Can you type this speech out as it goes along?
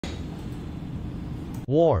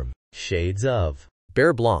warm shades of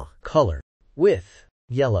Beurre Blanc color with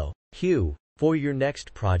yellow hue for your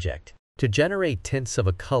next project. To generate tints of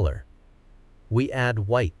a color, we add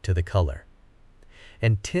white to the color.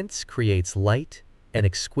 And tints creates light and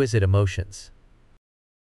exquisite emotions.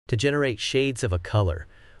 To generate shades of a color,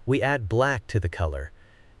 we add black to the color,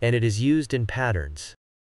 and it is used in patterns.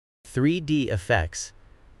 3D effects,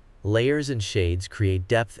 layers and shades create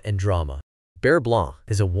depth and drama. Beurre Blanc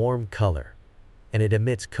is a warm color, and it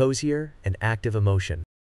emits cozier and active emotion.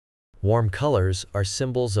 Warm colors are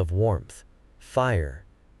symbols of warmth, fire,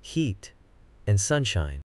 heat, and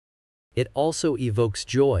sunshine. It also evokes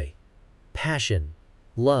joy, passion,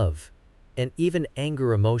 love, and even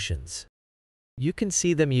anger emotions. You can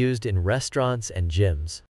see them used in restaurants and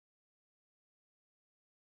gyms.